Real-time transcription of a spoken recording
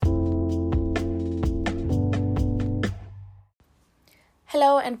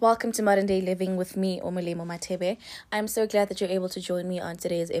Hello and welcome to Modern Day Living with me, Omolemo Matebe. I'm so glad that you're able to join me on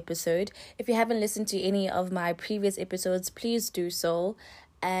today's episode. If you haven't listened to any of my previous episodes, please do so.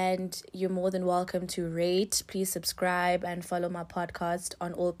 And you're more than welcome to rate, please subscribe and follow my podcast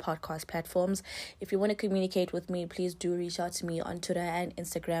on all podcast platforms. If you want to communicate with me, please do reach out to me on Twitter and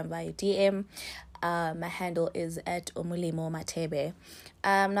Instagram via DM. My handle is at Omolemo Matebe.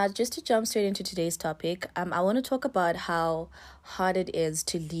 Now, just to jump straight into today's topic, I want to talk about how hard it is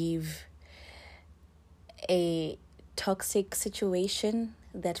to leave a toxic situation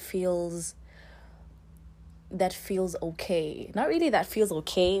that feels okay. Not really that feels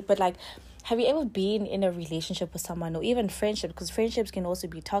okay, but like, have you ever been in a relationship with someone, or even friendship? Because friendships can also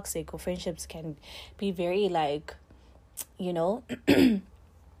be toxic, or friendships can be very like,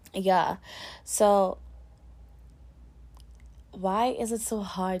 yeah. So why is it so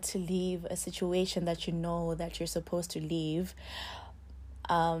hard to leave a situation that you know that you're supposed to leave?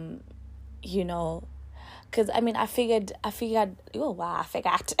 Because I figured, oh wow, I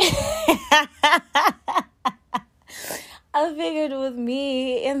forgot. I figured with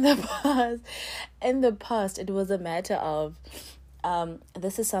me in the past, it was a matter of,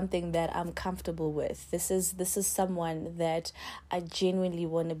 this is something that I'm comfortable with. This is someone that I genuinely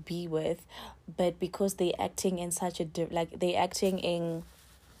want to be with, but because they're acting in such a they're acting in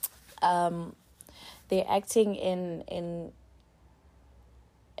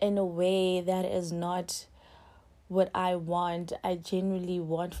a way that is not what I want. I genuinely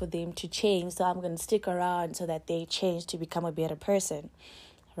want for them to change, so I'm going to stick around so that they change to become a better person,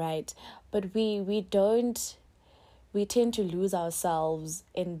 right? But we tend to lose ourselves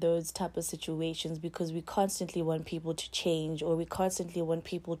in those type of situations because we constantly want people to change, or we constantly want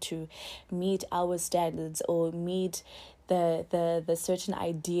people to meet our standards or meet the certain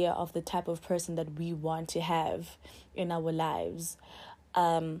idea of the type of person that we want to have in our lives.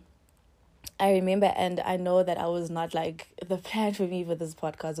 I remember, and I know that I was not like, the plan for me for this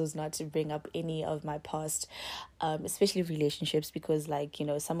podcast was not to bring up any of my past, especially relationships, because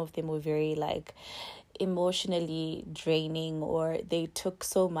some of them were very like emotionally draining, or they took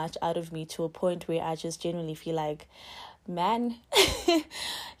so much out of me to a point where I just genuinely feel like, man, is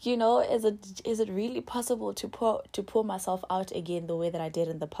it really possible to pour myself out again the way that I did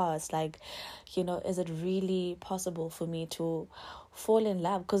in the past? Is it really possible for me to fall in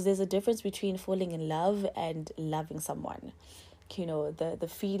love? Because there's a difference between falling in love and loving someone. The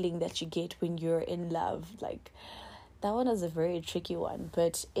feeling that you get when you're in love, like, that one is a very tricky one.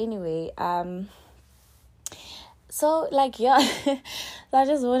 But anyway, so yeah, I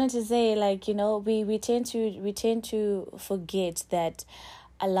just wanted to say, we tend to forget that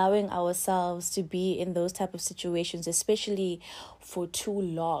allowing ourselves to be in those type of situations, especially for too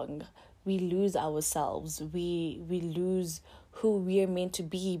long, we lose ourselves. We lose who we are meant to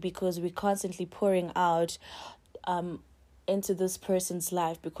be, because we're constantly pouring out into this person's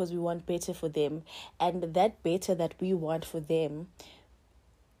life because we want better for them, and that better that we want for them,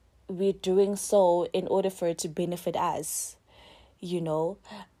 we're doing so in order for it to benefit us,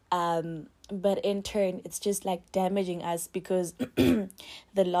 but in turn it's just like damaging us, because the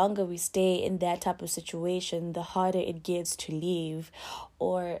longer we stay in that type of situation, the harder it gets to leave,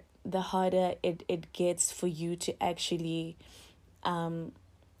 or the harder it gets for you to actually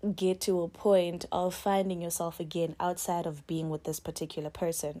get to a point of finding yourself again outside of being with this particular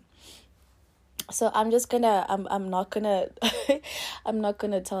person. So I'm not gonna I'm not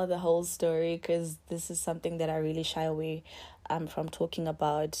gonna tell the whole story, because this is something that I really shy away from talking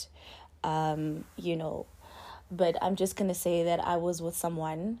about, but I'm just gonna say that I was with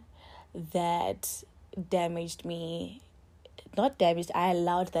someone that damaged me. Not damaged, I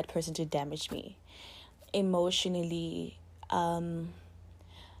allowed that person to damage me emotionally,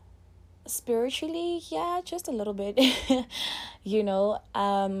 spiritually, yeah, just a little bit.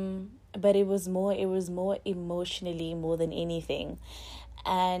 But it was more emotionally, more than anything.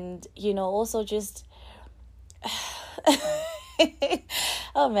 And also just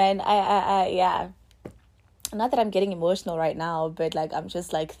oh man, I yeah, not that I'm getting emotional right now, but I'm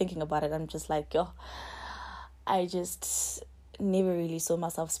just thinking about it, I'm just yo, I just never really saw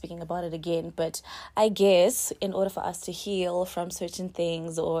myself speaking about it again. But I guess in order for us to heal from certain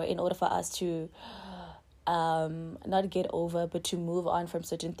things, or in order for us to not get over, but to move on from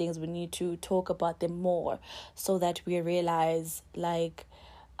certain things, we need to talk about them more, so that we realize the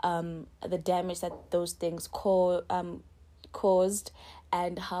damage that those things caused,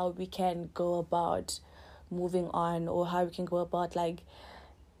 and how we can go about moving on, or how we can go about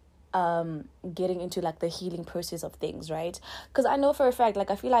getting into the healing process of things, right? Because I know for a fact,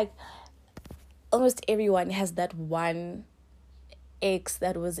 I feel like almost everyone has that one ex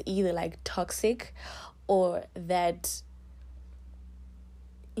that was either like toxic, or that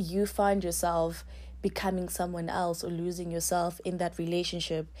you find yourself becoming someone else or losing yourself in that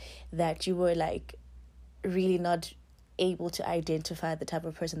relationship, that you were like really not able to identify the type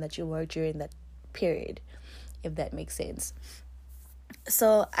of person that you were during that period, if that makes sense.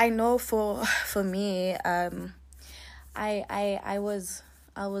 So I know for me, I was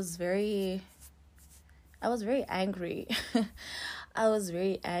very angry. I was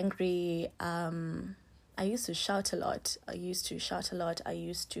very angry. I used to shout a lot. I used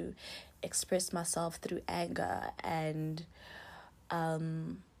to express myself through anger, and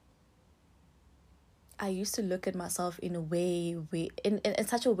I used to look at myself in a way, in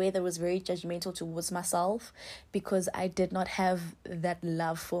such a way that was very judgmental towards myself, because I did not have that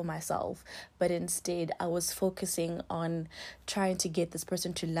love for myself. But instead, I was focusing on trying to get this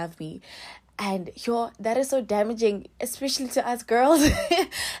person to love me. And that is so damaging, especially to us girls.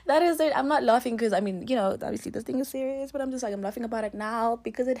 That is it. I'm not laughing because, I mean, obviously this thing is serious, but I'm just like, I'm laughing about it now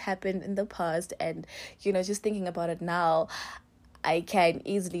because it happened in the past. And, just thinking about it now, I can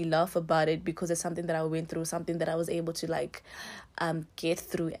easily laugh about it because it's something that I went through, something that I was able to like get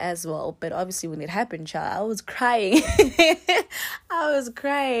through as well. But obviously when it happened, child, I was crying. I was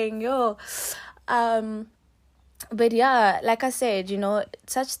crying, yo. But yeah, like I said,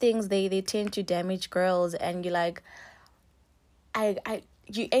 such things, they tend to damage girls, and you're like,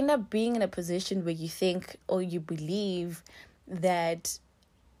 you end up being in a position where you think or you believe that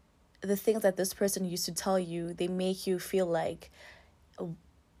the things that this person used to tell you, they make you feel like,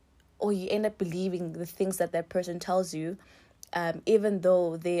 or you end up believing the things that person tells you, even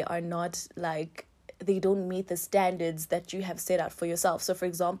though they are not like, they don't meet the standards that you have set out for yourself. So for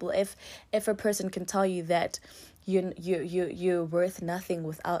example, if a person can tell you that you're worth nothing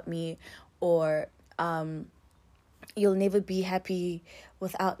without me, or you'll never be happy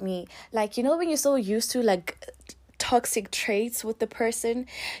without me, like, when you're so used to like toxic traits with the person,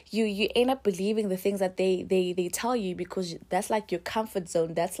 you end up believing the things that they tell you, because that's like your comfort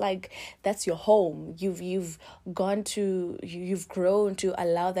zone. That's your home. You've grown to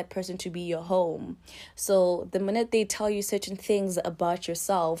allow that person to be your home. So the minute they tell you certain things about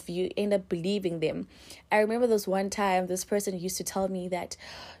yourself, you end up believing them. I remember this one time, this person used to tell me that,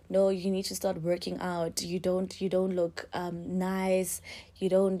 no, you need to start working out. You don't look nice. You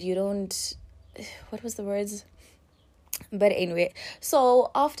don't what was the words? But anyway,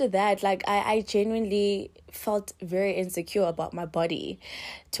 so after that, like, I genuinely felt very insecure about my body,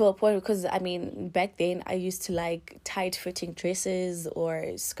 to a point, because I mean, back then I used to like tight fitting dresses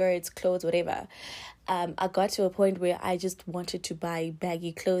or skirts, clothes, whatever. I got to a point where I just wanted to buy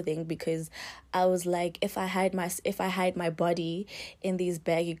baggy clothing, because I was like, if I hide my body in these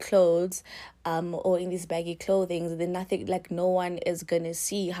baggy clothes, or in these baggy clothing, then nothing, like, no one is gonna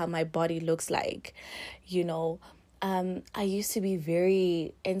see how my body looks like, I used to be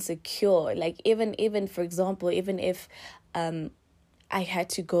very insecure. Like, even for example, even if I had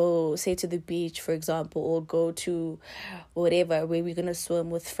to go, say, to the beach, for example, or go to whatever where we're gonna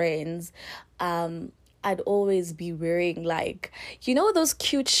swim with friends, I'd always be wearing like, those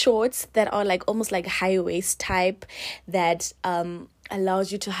cute shorts that are like almost like high waist type, that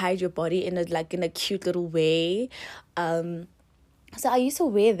allows you to hide your body in a cute little way. So I used to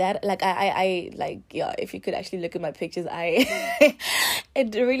wear that, like, I like, yeah, if you could actually look at my pictures,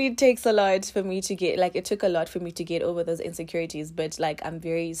 it really takes a lot for me to get, like, it took a lot for me to get over those insecurities. But like, I'm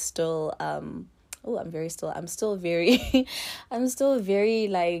still very, I'm still very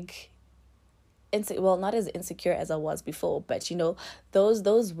like, not as insecure as I was before, but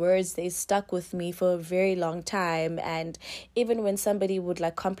those words, they stuck with me for a very long time. And even when somebody would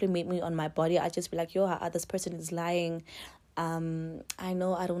like compliment me on my body, I'd just be like, yo, this person is lying. I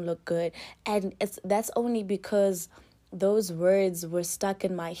know I don't look good. And that's only because those words were stuck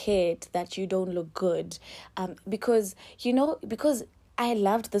in my head, that you don't look good. Because I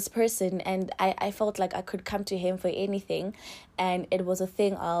loved this person, and I felt like I could come to him for anything. And it was a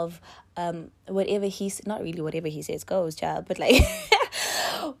thing of whatever not really whatever he says goes, child, but like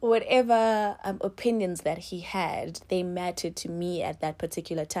whatever opinions that he had, they mattered to me at that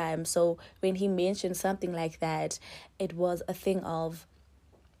particular time. So when he mentioned something like that, it was a thing of,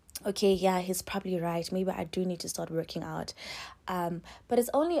 okay, yeah, he's probably right. Maybe I do need to start working out. But it's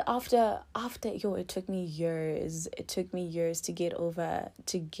only after it took me years. It took me years to get over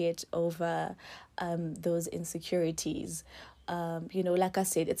those insecurities. Like I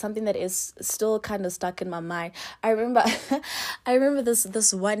said, it's something that is still kind of stuck in my mind. I remember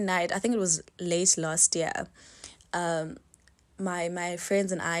this one night, I think it was late last year. my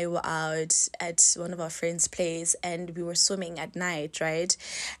friends and I were out at one of our friends' place, and we were swimming at night, right?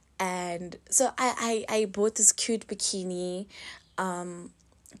 And so I bought this cute bikini,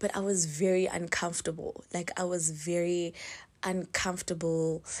 but I was very uncomfortable. Like, I was very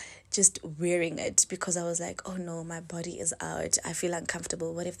uncomfortable just wearing it, because I was like, oh no, my body is out. I feel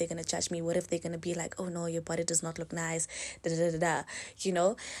uncomfortable. What if they're gonna judge me? What if they're gonna be like, oh no, your body does not look nice, da da da da, you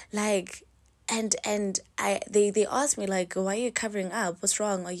know? Like, and they asked me, like, why are you covering up? What's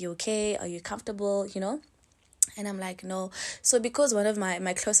wrong? Are you okay? Are you comfortable? You know? And I'm like, no. So because one of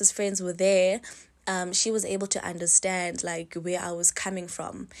my closest friends were there, she was able to understand like where I was coming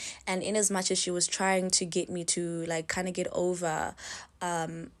from. And in as much as she was trying to get me to like kind of get over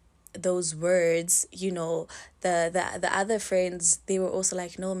those words, you know, the other friends, they were also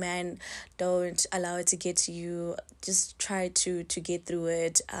like, no man, don't allow it to get to you, just try to get through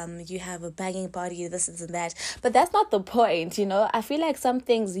it. You have a banging body, this and that. But that's not the point, you know. I feel like some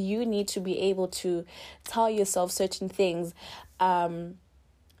things you need to be able to tell yourself certain things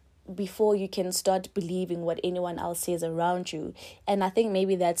before you can start believing what anyone else says around you. And I think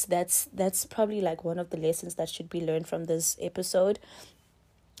maybe that's probably like one of the lessons that should be learned from this episode,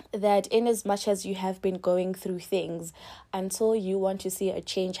 that in as much as you have been going through things, until you want to see a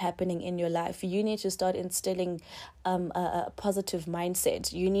change happening in your life, you need to start instilling a positive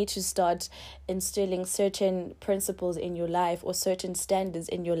mindset. You need to start instilling certain principles in your life, or certain standards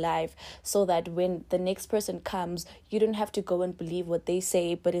in your life, so that when the next person comes, you don't have to go and believe what they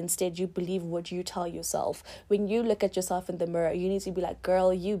say, but instead you believe what you tell yourself. When you look at yourself in the mirror, you need to be like,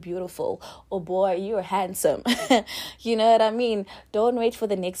 girl, you beautiful, or boy, you're handsome. You know what I mean? Don't wait for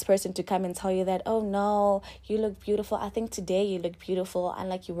the next person to come and tell you that, oh no, you look beautiful. I think today you look beautiful,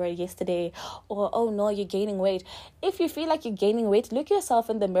 unlike you were yesterday. Or, oh no, you're gaining weight. If you feel like you're gaining weight, look yourself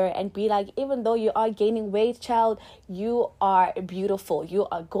in the mirror and be like, even though you are gaining weight, child, you are beautiful. You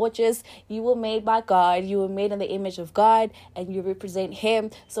are gorgeous. You were made by God. You were made in the image of God, and you represent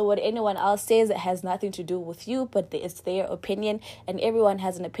Him. So what anyone else says, it has nothing to do with you, but it's their opinion, and everyone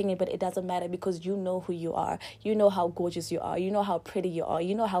has an opinion, but it doesn't matter, because you know who you are. You know how gorgeous you are. You know how pretty you are.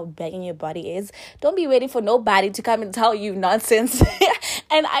 You know how banging your body is. Don't be waiting for nobody to come and tell you nonsense.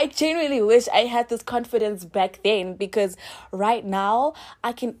 And I genuinely wish I had this confidence back then, because right now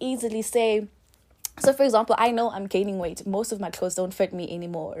I can easily say, so for example, I know I'm gaining weight. Most of my clothes don't fit me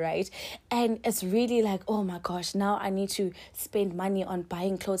anymore, right? And it's really like, oh my gosh, now I need to spend money on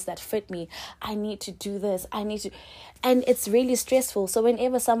buying clothes that fit me. I need to do this. And it's really stressful. So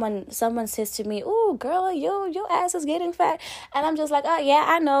whenever someone says to me, oh girl, your ass is getting fat, and I'm just like, oh yeah,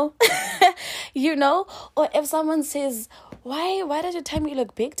 I know. You know? Or if someone says, why does your tummy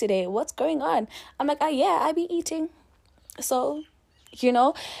look big today? What's going on? I'm like, oh yeah, I be eating. So, you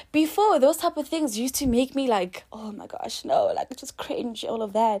know, before, those type of things used to make me like, oh my gosh, no, like just cringe, all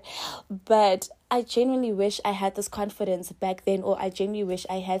of that. But I genuinely wish I had this confidence back then, or I genuinely wish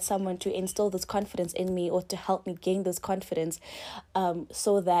I had someone to instill this confidence in me, or to help me gain this confidence,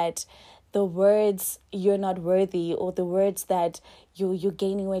 so that the words you're not worthy, or the words that you're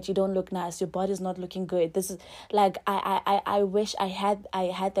gaining weight, you don't look nice, your body's not looking good, this is like, I wish I had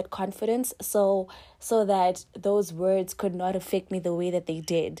that confidence, so that those words could not affect me the way that they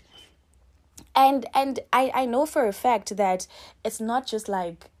did. And I know for a fact that it's not just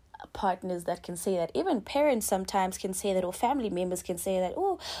like partners that can say that. Even parents sometimes can say that, or family members can say that,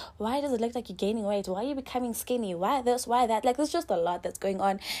 oh, why does it look like you're gaining weight? Why are you becoming skinny? Why this? Why that? Like, there's just a lot that's going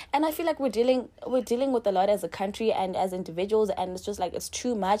on. And I feel like we're dealing with a lot as a country and as individuals, and it's just like, it's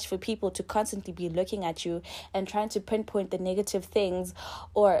too much for people to constantly be looking at you and trying to pinpoint the negative things,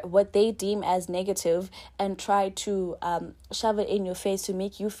 or what they deem as negative, and try to shove it in your face to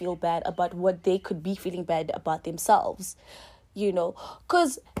make you feel bad about what they could be feeling bad about themselves. You know,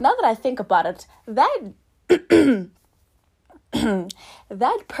 because now that I think about it, that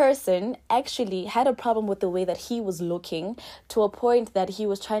that person actually had a problem with the way that he was looking, to a point that he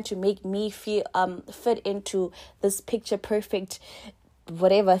was trying to make me feel fit into this picture perfect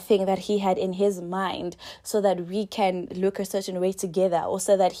whatever thing that he had in his mind, so that we can look a certain way together, or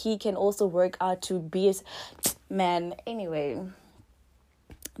so that he can also work out to be man. Anyway,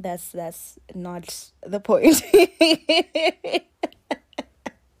 that's not the point.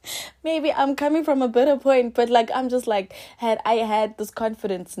 Maybe I'm coming from a better point, but like, I'm just like, had I had this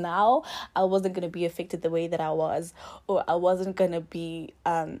confidence now, I wasn't going to be affected the way that I was, or I wasn't going to be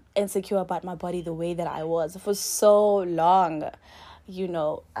insecure about my body the way that I was for so long, you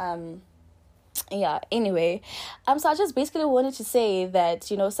know. Yeah, anyway, so I just basically wanted to say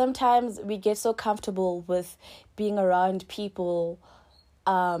that, you know, sometimes we get so comfortable with being around people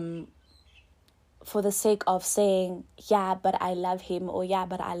for the sake of saying, yeah, but I love him, or yeah,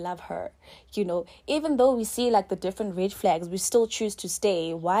 but I love her. Even though we see like the different red flags, we still choose to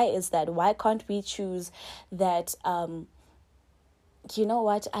stay. Why is that? Why can't we choose that, you know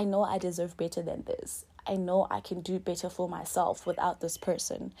what, I know I deserve better than this. I know I can do better for myself without this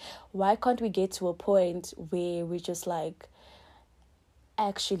person. Why can't we get to a point where we're just like,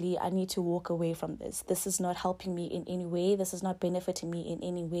 actually, I need to walk away from this. This is not helping me in any way. This is not benefiting me in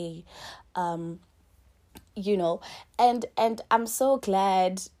any way. And I'm so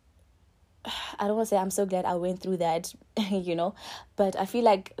glad. I don't want to say I'm so glad I went through that, but I feel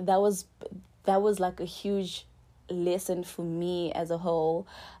like that was like a huge lesson for me as a whole.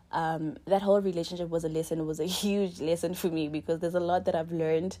 That whole relationship was a lesson. It was a huge lesson for me, because there's a lot that I've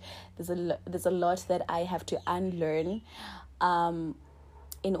learned. There's a lot that I have to unlearn,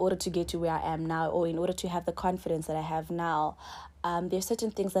 in order to get to where I am now, or in order to have the confidence that I have now. There's certain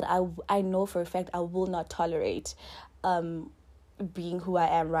things that I know for a fact I will not tolerate, being who I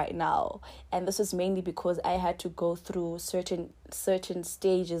am right now. And this is mainly because I had to go through certain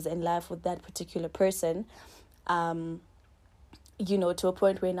stages in life with that particular person, to a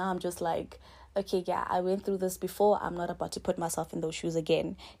point where now I'm just like, okay, yeah, I went through this before. I'm not about to put myself in those shoes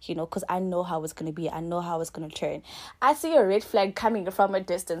again, because I know how it's going to be. I know how it's going to turn. I see a red flag coming from a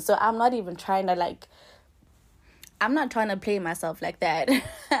distance, so I'm not even trying to I'm not trying to play myself like that.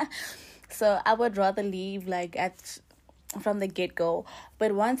 So I would rather leave from the get-go.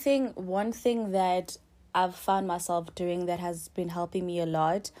 But one thing that I've found myself doing that has been helping me a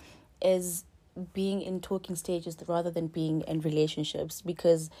lot is being in talking stages rather than being in relationships,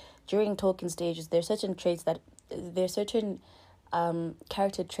 because during talking stages there's certain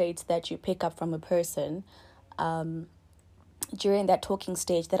character traits that you pick up from a person during that talking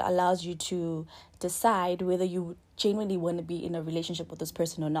stage that allows you to decide whether you genuinely want to be in a relationship with this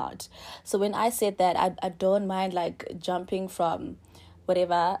person or not. So when I said that, I don't mind jumping from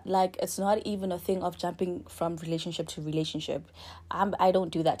whatever, it's not even a thing of jumping from relationship to relationship. I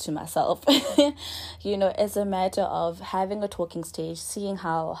don't do that to myself. It's a matter of having a talking stage, seeing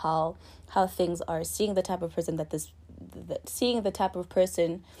how things are, seeing the type of person seeing the type of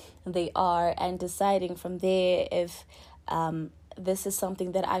person they are, and deciding from there if this is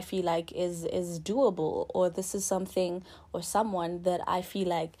something that I feel like is doable, or this is something or someone that I feel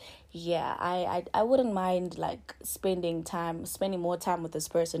like, yeah, I wouldn't mind spending more time with this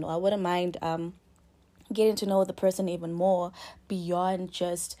person, or I wouldn't mind getting to know the person even more beyond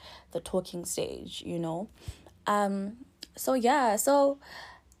just the talking stage, So yeah, so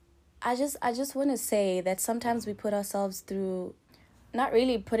I just want to say that sometimes we put ourselves through, not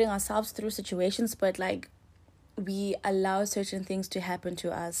really putting ourselves through situations, but we allow certain things to happen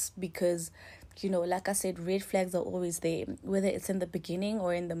to us because, like I said, red flags are always there, whether it's in the beginning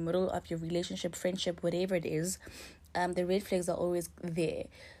or in the middle of your relationship, friendship, whatever it is. The red flags are always there.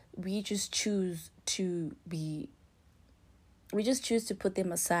 We just choose to put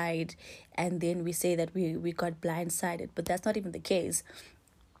them aside, and then we say that we got blindsided, but that's not even the case.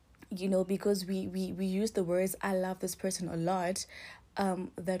 Because we use the words "I love this person" a lot,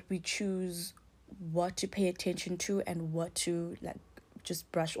 that we choose what to pay attention to and what to just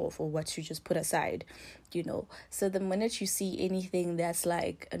brush off, or what to just put aside, So the minute you see anything that's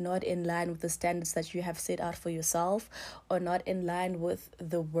not in line with the standards that you have set out for yourself, or not in line with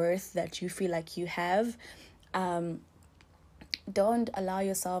the worth that you feel like you have, don't allow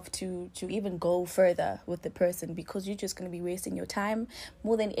yourself to even go further with the person, because you're just going to be wasting your time.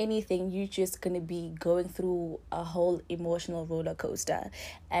 More than anything, you're just going to be going through a whole emotional roller coaster,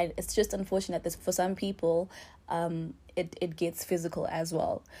 and it's just unfortunate that for some people it gets physical as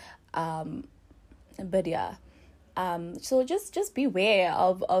well. But yeah, so just beware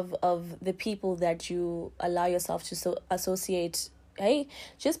of the people that you allow yourself to associate. Hey,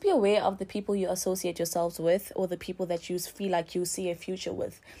 just be aware of the people you associate yourselves with, or the people that you feel like you see a future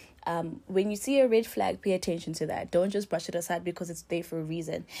with. When you see a red flag, pay attention to that. Don't just brush it aside because it's there for a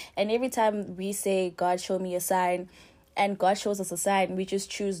reason. And every time we say, God, show me a sign, and God shows us a sign, we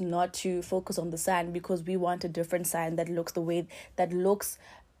just choose not to focus on the sign because we want a different sign that looks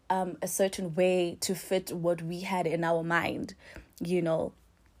a certain way to fit what we had in our mind,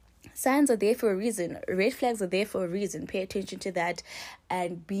 Signs are there for a reason. Red flags are there for a reason. Pay attention to that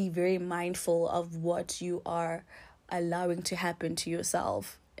and be very mindful of what you are allowing to happen to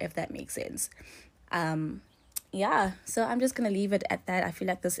yourself, if that makes sense. Yeah, so I'm just going to leave it at that. I feel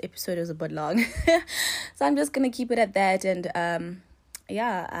like this episode is a bit long. So I'm just going to keep it at that. And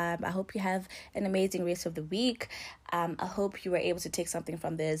I hope you have an amazing rest of the week. I hope you were able to take something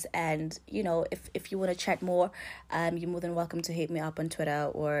from this. And, if you want to chat more, you're more than welcome to hit me up on Twitter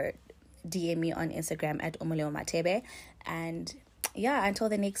or DM me on Instagram at Umuleo Matebe. And yeah, until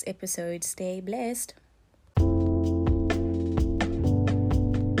the next episode, stay blessed.